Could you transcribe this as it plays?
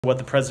What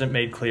the president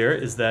made clear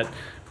is that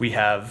we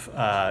have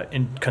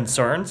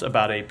concerns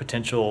about a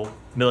potential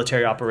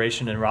military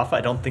operation in Rafah.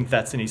 I don't think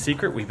that's any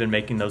secret. We've been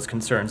making those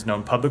concerns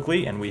known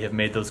publicly, and we have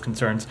made those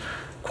concerns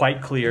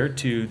quite clear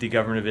to the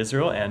government of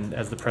Israel. And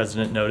as the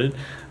president noted,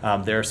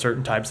 there are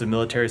certain types of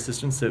military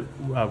assistance that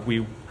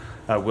we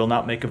will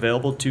not make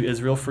available to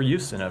Israel for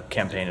use in a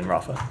campaign in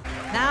Rafah.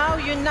 Now,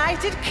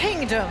 United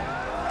Kingdom,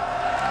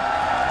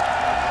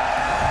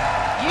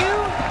 you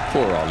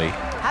Poor Ollie.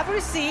 have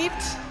received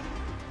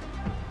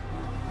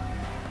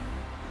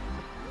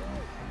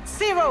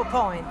 0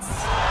 points.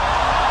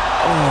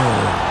 Oh,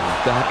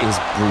 that is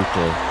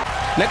brutal.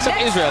 Next up,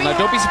 Israel. Now,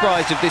 don't be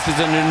surprised if this is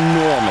an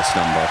enormous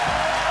number.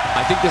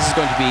 I think this is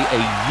going to be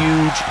a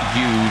huge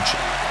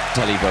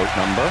televote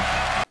number.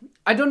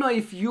 I don't know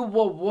if you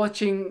were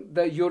watching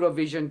the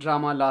Eurovision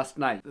drama last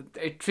night.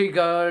 It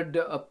triggered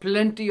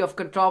plenty of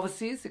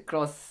controversies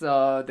across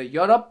the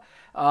Europe,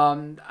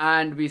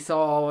 and we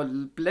saw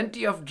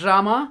plenty of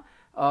drama.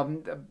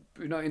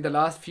 In the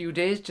last few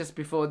days, just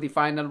before the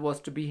final was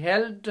to be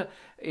held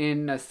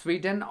in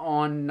Sweden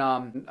on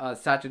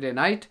Saturday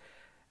night.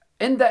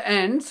 In the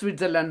end,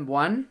 Switzerland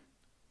won,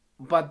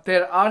 but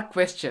there are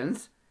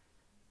questions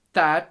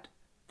that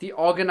the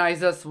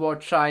organizers were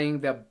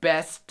trying their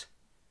best.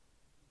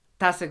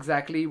 That's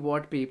exactly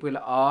what people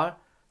are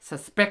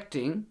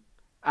suspecting,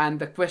 and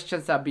the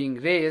questions are being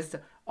raised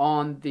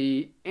on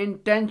the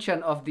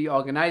intention of the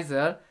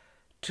organizer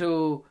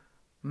to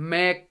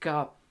make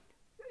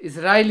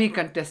Israeli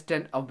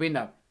contestant a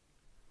winner.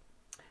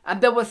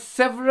 And there were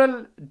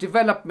several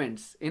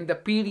developments in the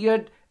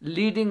period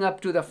leading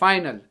up to the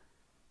final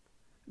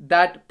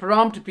that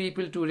prompt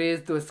people to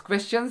raise those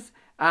questions,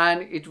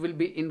 and it will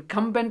be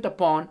incumbent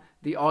upon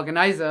the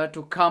organizer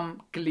to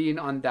come clean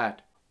on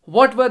that.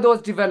 What were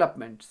those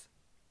developments?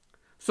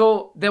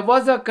 So there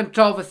was a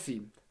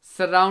controversy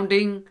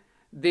surrounding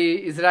the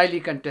Israeli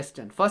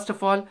contestant. First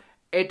of all,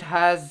 it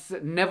has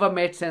never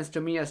made sense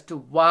to me as to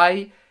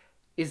why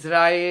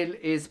Israel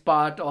is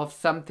part of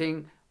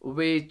something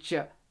which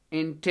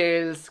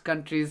entails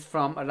countries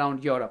from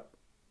around Europe.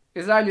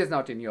 Israel is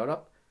not in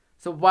Europe,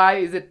 so why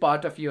is it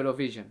part of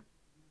Eurovision?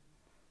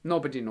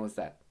 Nobody knows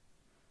that.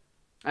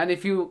 And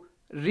if you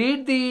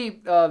read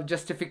the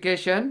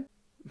justification,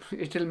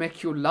 it will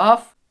make you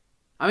laugh.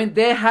 I mean,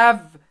 they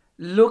have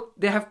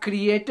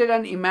created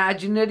an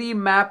imaginary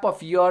map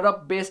of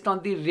Europe based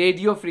on the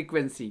radio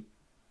frequency.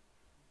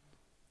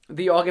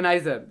 The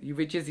organizer,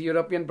 which is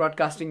European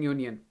Broadcasting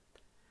Union,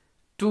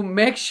 to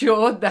make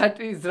sure that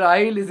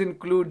Israel is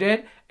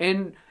included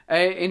in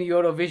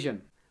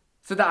Eurovision.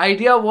 So the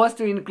idea was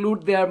to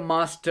include their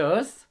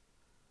masters,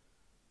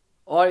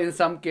 or in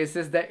some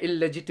cases their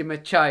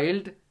illegitimate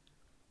child,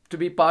 to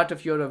be part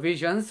of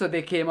Eurovision. So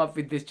they came up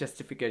with this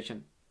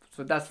justification.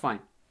 So that's fine.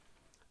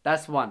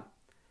 That's one.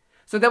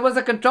 So there was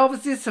a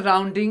controversy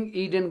surrounding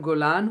Eden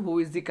Golan, who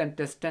is the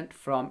contestant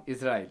from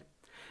Israel.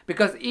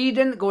 Because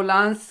Eden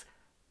Golan's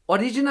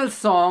original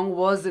song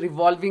was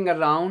revolving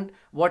around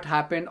what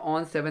happened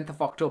on 7th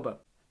of October.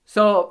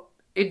 So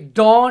it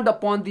dawned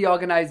upon the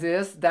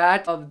organizers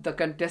that the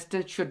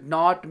contestants should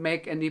not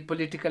make any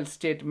political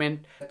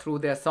statement through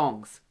their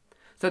songs.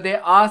 So they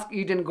asked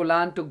Eden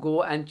Golan to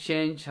go and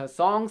change her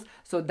songs.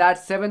 So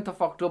that 7th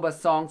of October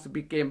songs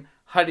became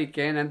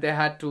Hurricane, and they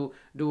had to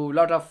do a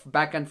lot of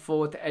back and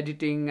forth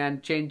editing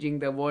and changing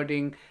the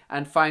wording.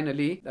 And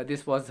finally,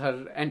 this was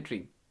her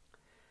entry.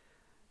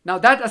 Now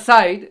that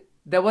aside,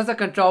 there was a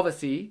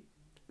controversy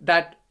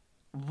that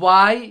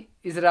why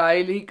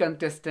Israeli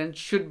contestants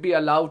should be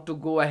allowed to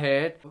go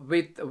ahead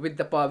with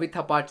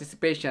her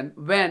participation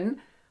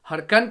when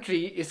her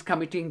country is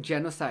committing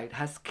genocide,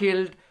 has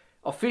killed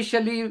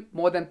officially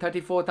more than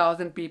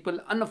 34,000 people,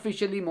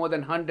 unofficially more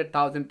than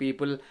 100,000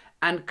 people,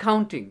 and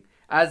counting.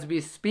 As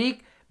we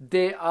speak,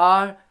 they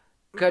are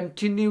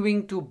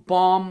continuing to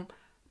bomb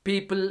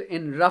people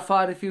in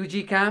Rafah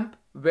refugee camp,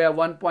 where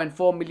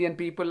 1.4 million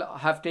people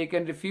have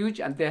taken refuge,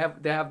 and they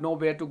have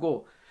nowhere to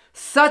go.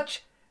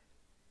 Such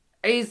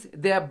is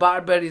their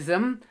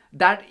barbarism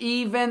that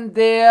even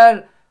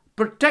their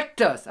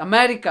protectors,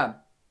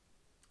 America,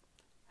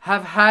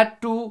 have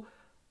had to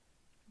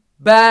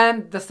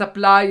ban the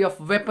supply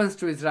of weapons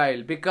to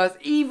Israel, because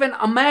even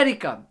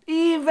America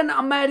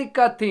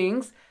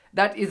thinks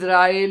that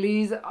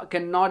Israelis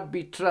cannot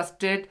be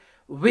trusted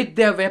with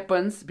their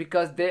weapons,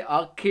 because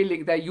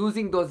they're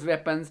using those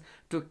weapons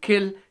to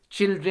kill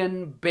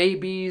children,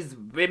 babies,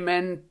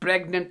 women,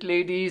 pregnant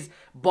ladies,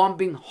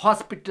 bombing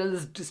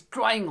hospitals,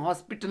 destroying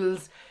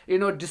hospitals,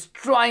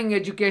 destroying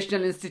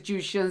educational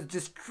institutions,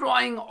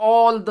 destroying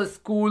all the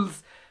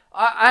schools,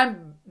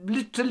 and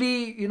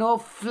literally,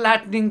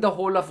 flattening the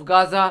whole of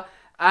Gaza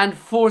and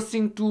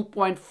forcing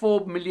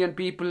 2.4 million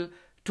people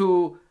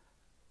to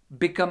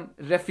become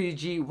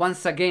refugee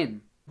once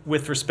again.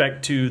 With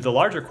respect to the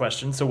larger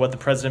question, so what the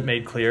president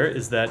made clear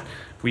is that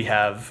we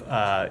have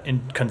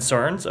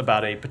concerns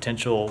about a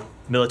potential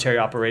military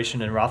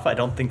operation in Rafah. I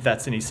don't think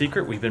that's any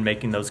secret. We've been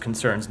making those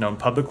concerns known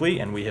publicly,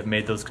 and we have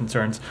made those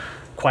concerns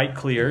quite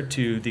clear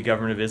to the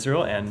government of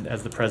Israel, and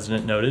as the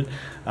president noted,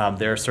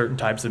 there are certain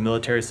types of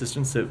military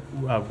assistance that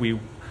we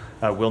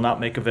will not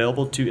make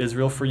available to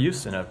Israel for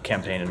use in a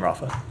campaign in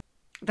Rafah.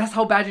 That's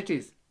how bad it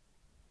is.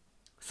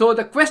 So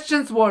the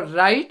questions were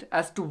right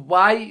as to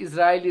why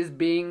Israel is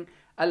being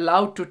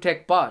allowed to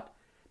take part.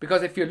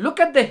 Because if you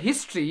look at the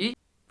history,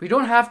 we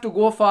don't have to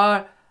go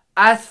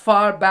as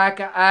far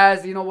back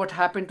as, what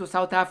happened to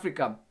South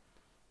Africa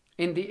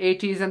in the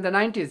 80s and the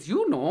 90s.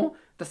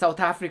 The South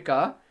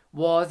Africa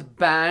was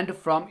banned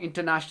from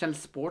international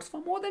sports for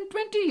more than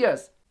 20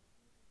 years.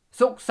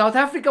 So South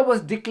Africa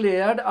was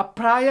declared a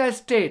pariah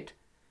state.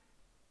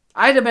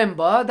 I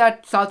remember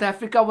that South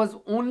Africa was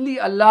only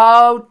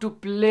allowed to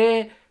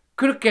play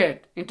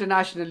cricket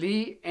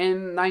internationally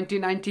in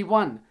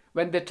 1991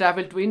 when they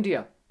traveled to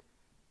India.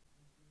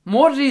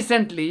 More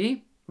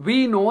recently,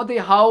 we know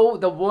how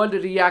the world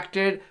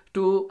reacted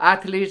to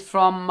athletes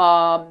from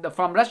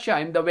Russia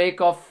in the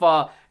wake of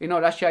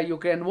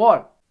Russia-Ukraine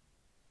war.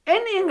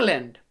 In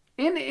England,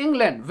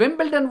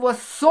 Wimbledon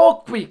was so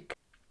quick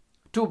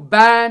to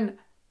ban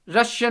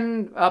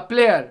Russian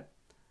player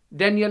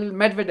Daniil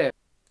Medvedev.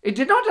 It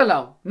did not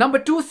allow. Number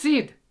two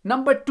seed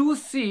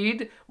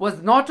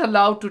was not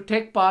allowed to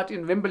take part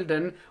in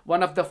Wimbledon,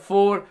 one of the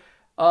 4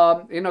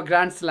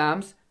 Grand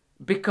Slams,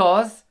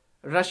 because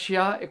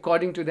Russia,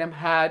 according to them,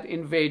 had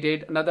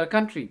invaded another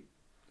country,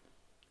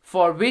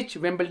 for which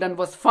Wimbledon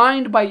was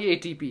fined by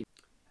ATP.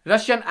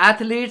 Russian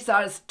athletes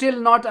are still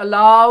not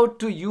allowed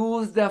to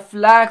use their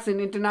flags in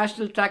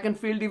international track and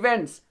field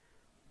events.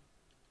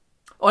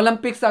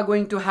 Olympics are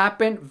going to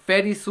happen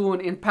very soon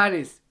in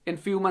Paris in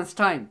few months'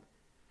 time.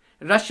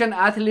 Russian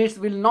athletes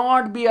will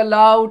not be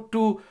allowed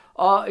to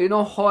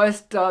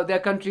hoist their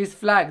country's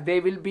flag. They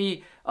will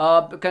be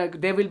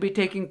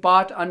taking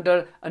part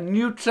under a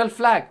neutral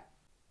flag.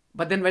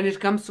 But then when it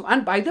comes to,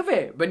 and by the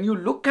way, when you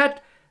look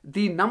at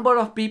the number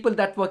of people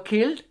that were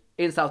killed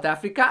in South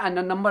Africa and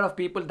the number of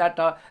people that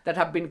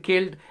have been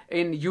killed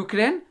in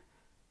Ukraine,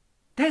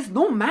 there's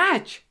no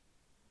match.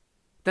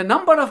 The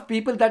number of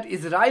people that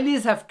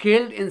Israelis have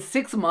killed in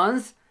 6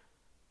 months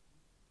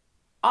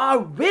are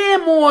way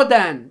more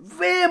than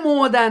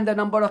the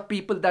number of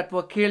people that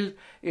were killed,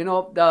 in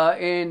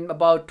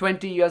about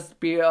 20 years,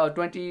 the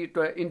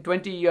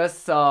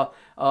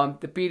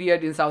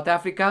period in South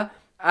Africa,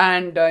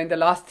 and in the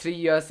last 3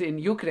 years in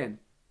Ukraine.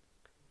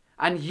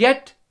 And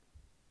yet,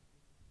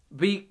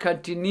 we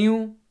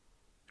continue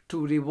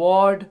to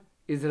reward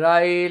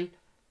Israel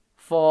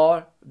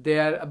for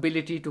their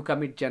ability to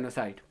commit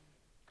genocide.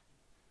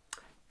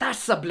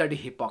 That's a bloody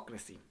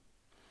hypocrisy.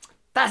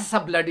 That's a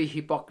bloody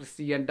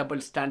hypocrisy and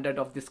double standard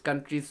of this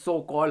country's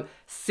so-called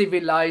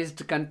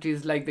civilized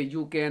countries like the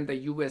UK and the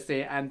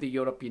USA and the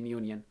European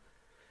Union.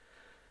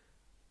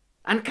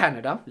 And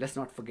Canada, let's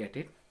not forget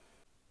it.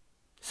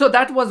 So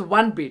that was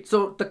one bit.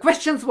 So the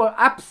questions were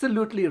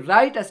absolutely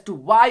right as to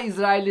why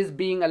Israel is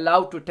being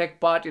allowed to take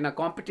part in a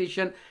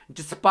competition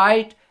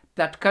despite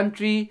that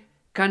country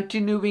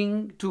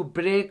continuing to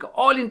break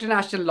all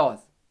international laws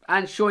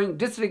and showing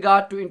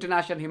disregard to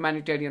international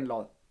humanitarian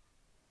law.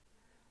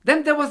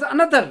 Then there was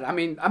another,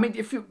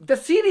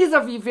 the series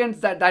of events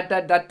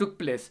that took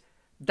place,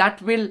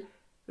 that will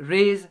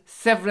raise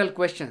several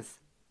questions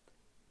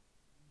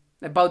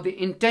about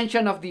the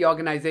intention of the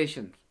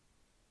organization.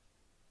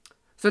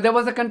 So there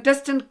was a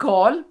contestant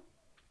called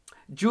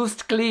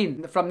Joost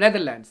Klein from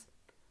Netherlands.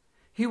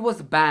 He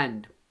was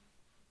banned.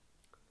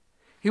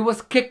 He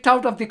was kicked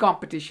out of the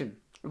competition.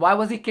 Why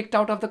was he kicked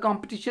out of the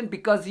competition?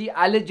 Because he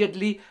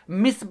allegedly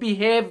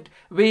misbehaved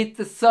with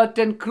a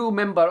certain crew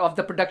member of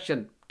the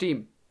production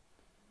team.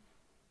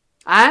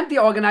 And the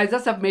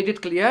organizers have made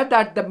it clear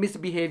that the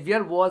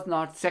misbehavior was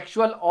not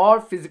sexual or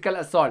physical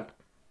assault.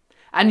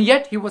 And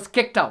yet he was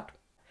kicked out,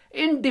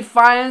 in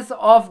defiance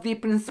of the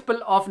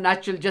principle of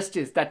natural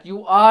justice, that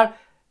you are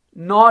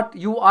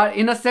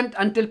innocent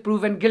until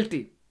proven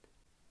guilty.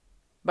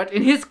 But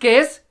in his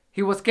case,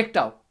 he was kicked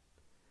out.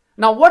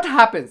 Now what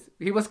happens?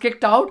 He was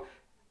kicked out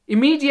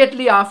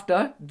immediately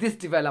after this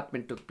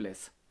development took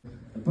place.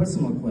 A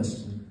personal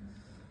question.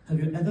 Have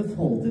you ever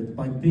thought that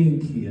by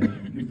being here,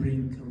 you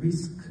bring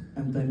risk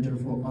and danger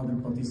for other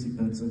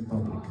participants and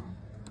public?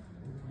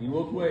 In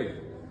what way?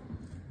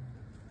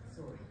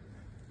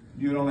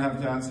 You don't have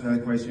to answer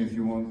that question if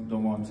you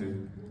don't want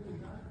to.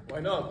 Why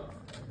not?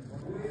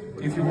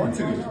 If you want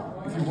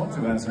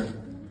to answer,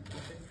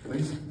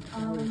 please.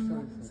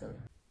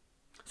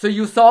 So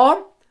you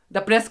saw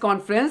the press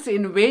conference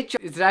in which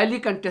Israeli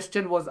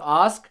contestant was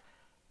asked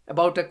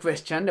about a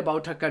question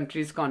about her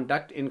country's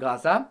conduct in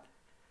Gaza.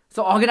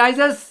 So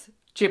organizers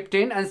chipped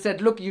in and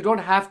said, look, you don't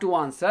have to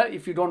answer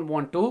if you don't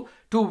want to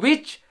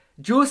which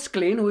Joost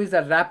Klein, who is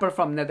a rapper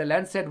from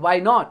Netherlands, said, why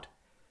not?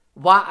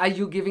 Why are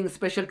you giving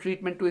special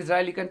treatment to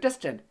Israeli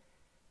contestant?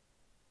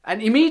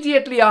 And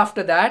immediately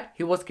after that,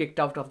 he was kicked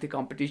out of the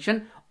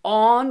competition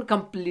on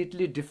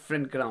completely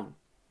different ground.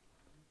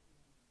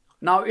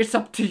 Now, it's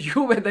up to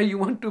you whether you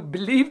want to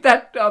believe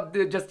that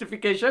the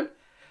justification.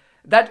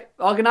 that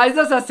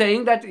organizers are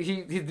saying that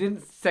he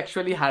didn't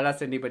sexually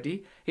harass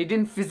anybody, he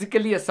didn't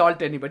physically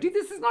assault anybody.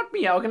 This is not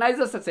me.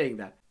 Organizers are saying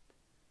that.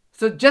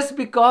 So just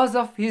because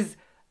of his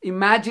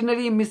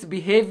imaginary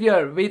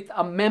misbehavior with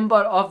a member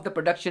of the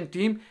production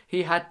team,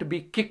 he had to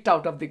be kicked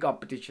out of the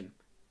competition.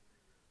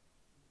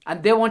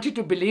 And they want you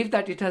to believe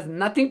that it has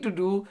nothing to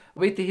do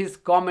with his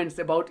comments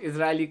about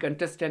Israeli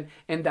contestant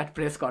in that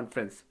press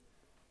conference.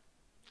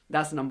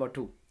 That's number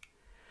 2.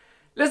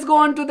 Let's go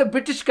on to the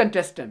British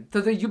contestant.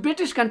 So the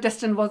British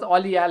contestant was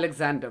Ollie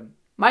Alexander.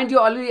 Mind you,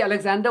 Ollie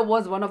Alexander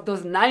was one of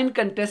those 9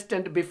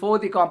 contestants before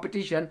the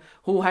competition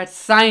who had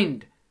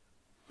signed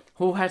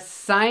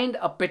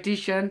a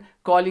petition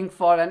calling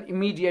for an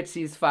immediate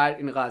ceasefire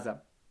in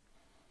Gaza.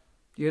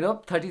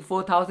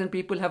 34,000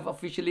 people have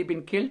officially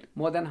been killed,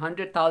 more than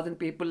 100,000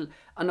 people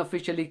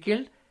unofficially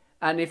killed.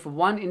 And if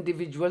one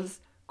individual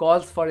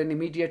calls for an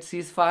immediate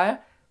ceasefire,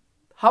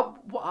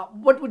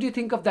 what would you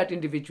think of that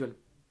individual?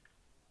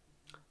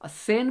 A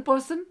sane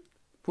person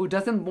who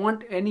doesn't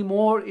want any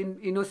more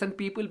innocent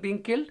people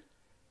being killed?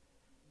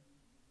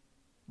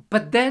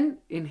 But then,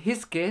 in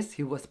his case,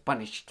 he was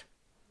punished.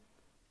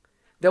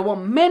 There were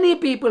many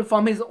people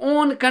from his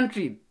own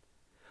country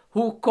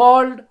who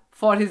called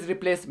for his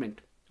replacement.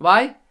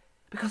 Why?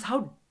 Because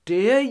how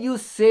dare you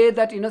say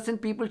that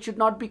innocent people should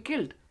not be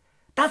killed?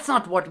 That's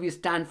not what we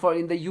stand for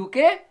in the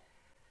UK.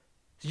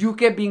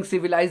 UK being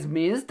civilized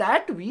means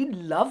that we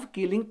love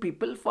killing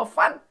people for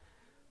fun.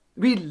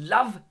 We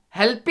love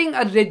helping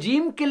a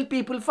regime kill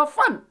people for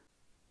fun.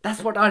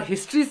 That's what our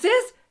history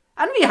says,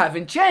 and we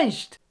haven't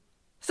changed.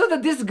 So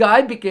that this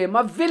guy became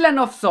a villain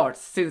of sorts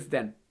since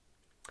then.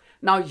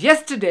 Now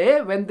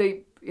yesterday,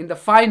 in the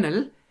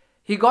final,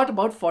 he got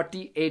about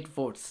 48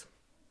 votes.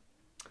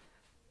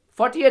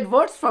 48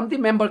 votes from the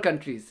member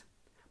countries.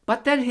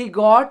 But then he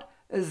got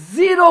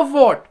 0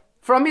 vote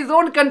from his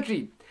own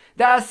country.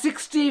 There are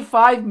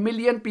 65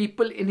 million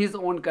people in his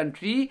own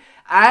country,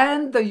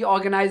 and the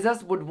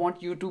organizers would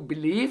want you to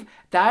believe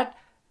that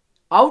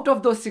out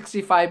of those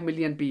 65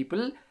 million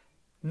people,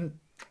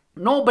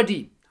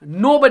 nobody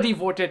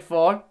voted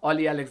for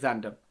Ollie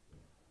Alexander.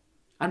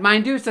 And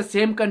mind you, it's the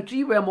same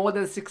country where more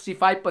than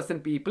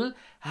 65% people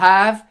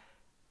have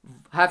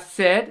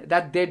said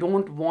that they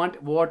don't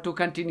want war to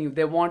continue.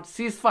 They want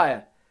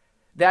ceasefire.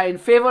 They are in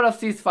favor of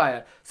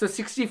ceasefire. So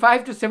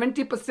 65 to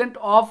 70%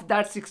 of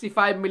that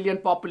 65 million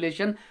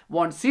population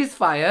want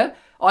ceasefire.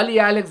 Ollie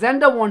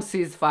Alexander wants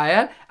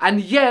ceasefire.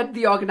 And yet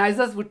the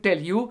organizers would tell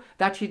you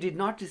that he did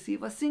not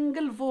receive a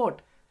single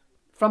vote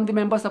from the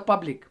members of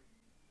public.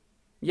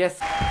 Yes.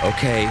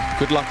 Okay,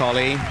 good luck,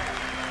 Ollie.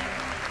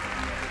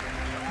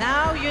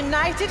 Now,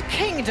 United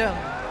Kingdom.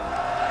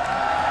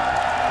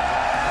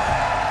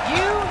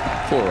 You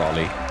Poor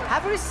Ollie.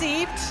 have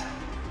received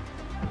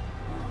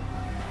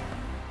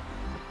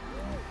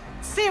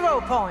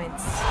 0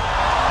 points.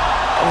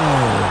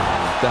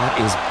 Oh, that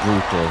is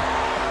brutal.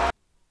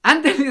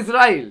 And then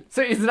Israel.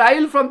 So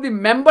Israel from the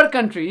member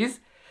countries.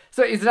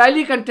 So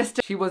Israeli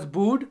contestant, she was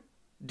booed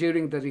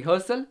during the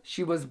rehearsal.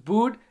 She was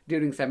booed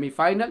during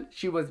semi-final.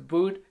 She was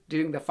booed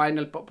during the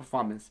final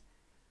performance.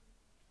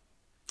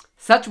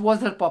 Such was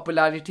her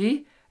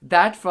popularity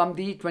that from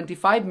the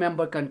 25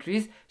 member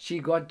countries, she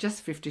got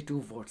just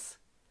 52 votes.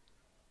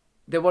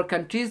 There were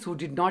countries who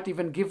did not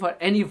even give her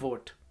any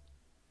vote.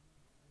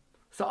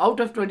 So out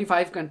of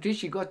 25 countries,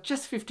 she got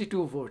just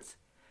 52 votes.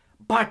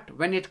 But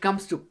when it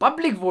comes to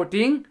public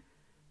voting,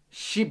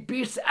 she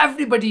beats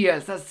everybody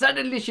else, and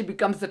suddenly she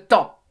becomes the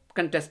top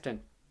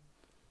contestant.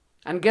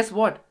 And guess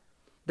what?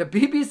 The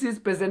BBC's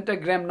presenter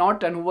Graham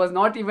Norton, who was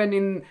not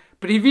even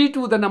privy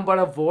to the number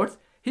of votes,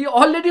 he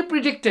already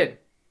predicted.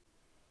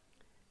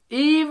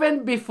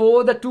 Even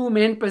before the 2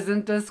 main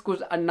presenters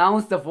could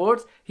announce the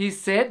votes, he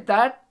said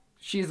that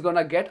she's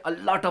gonna get a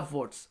lot of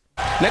votes.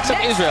 Next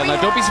up, Israel. Now,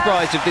 don't be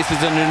surprised if this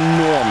is an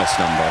enormous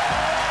number.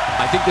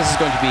 I think this is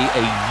going to be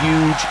a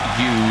huge,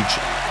 huge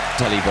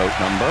televote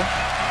number.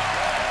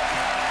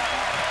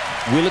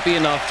 Will it be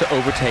enough to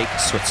overtake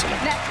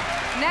Switzerland?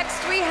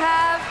 Next we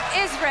have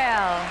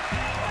Israel.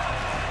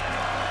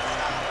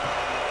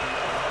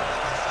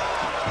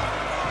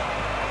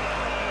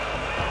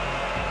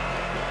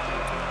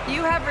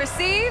 You have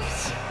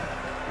received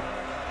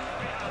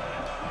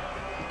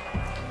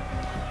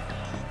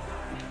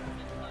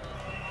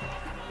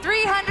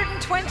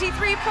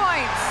 323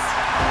 points.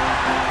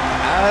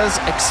 As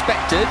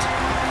expected,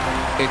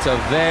 it's a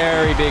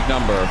very big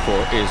number for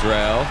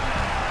Israel.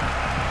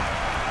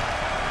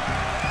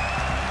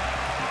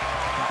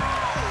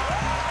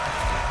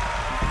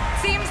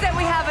 Seems that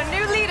we have a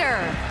new leader.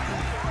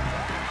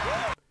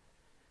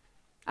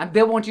 And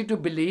they want you to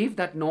believe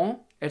that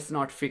no, it's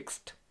not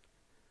fixed.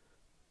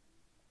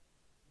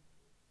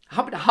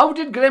 How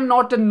did Graham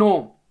Norton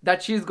know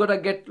that she's going to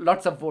get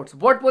lots of votes?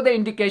 What were the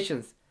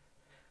indications?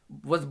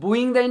 Was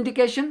booing the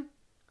indication?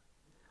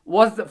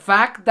 Was the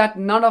fact that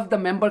none of the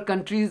member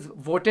countries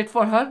voted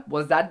for her?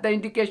 Was that the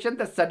indication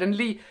that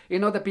suddenly,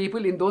 the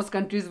people in those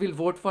countries will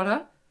vote for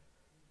her?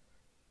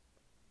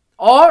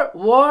 Or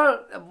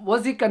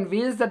was he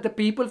convinced that the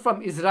people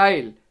from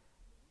Israel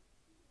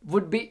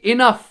would be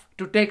enough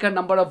to take her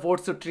number of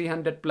votes to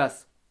 300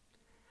 plus.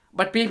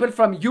 But people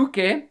from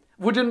UK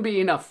wouldn't be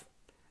enough.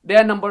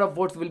 Their number of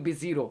votes will be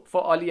 0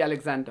 for Ollie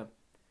Alexander.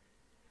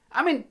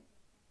 I mean,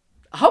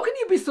 how can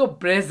you be so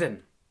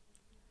brazen?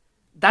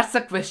 That's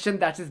a question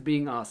that is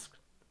being asked.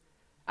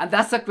 And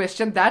that's a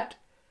question that,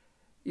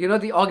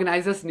 the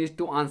organizers need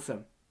to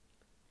answer.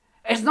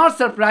 It's not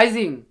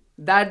surprising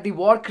that the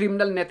war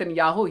criminal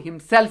Netanyahu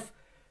himself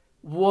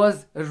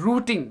was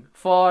rooting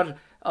for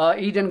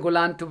Eden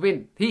Golan to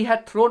win. He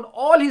had thrown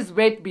all his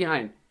weight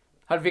behind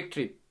her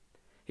victory.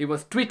 He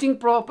was tweeting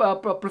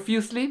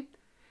profusely.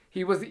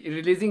 He was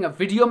releasing a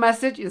video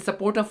message in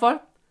support of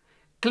her.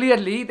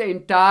 Clearly, the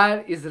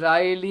entire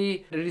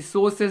Israeli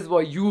resources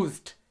were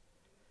used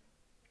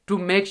to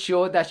make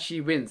sure that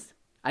she wins.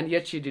 And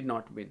yet she did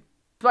not win.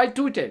 So I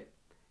tweeted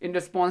in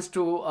response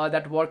to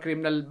that war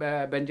criminal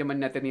Benjamin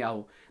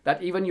Netanyahu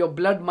that even your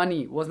blood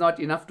money was not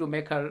enough to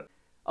make her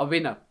a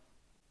winner.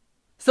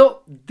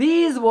 So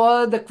these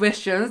were the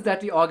questions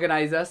that the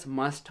organizers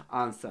must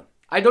answer.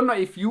 I don't know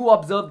if you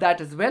observed that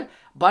as well,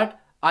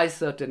 but I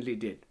certainly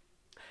did.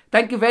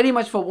 Thank you very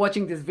much for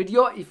watching this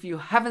video. If you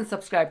haven't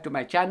subscribed to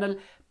my channel,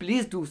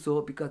 please do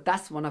so, because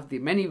that's one of the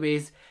many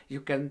ways you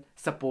can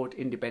support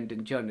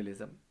independent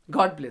journalism.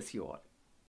 God bless you all.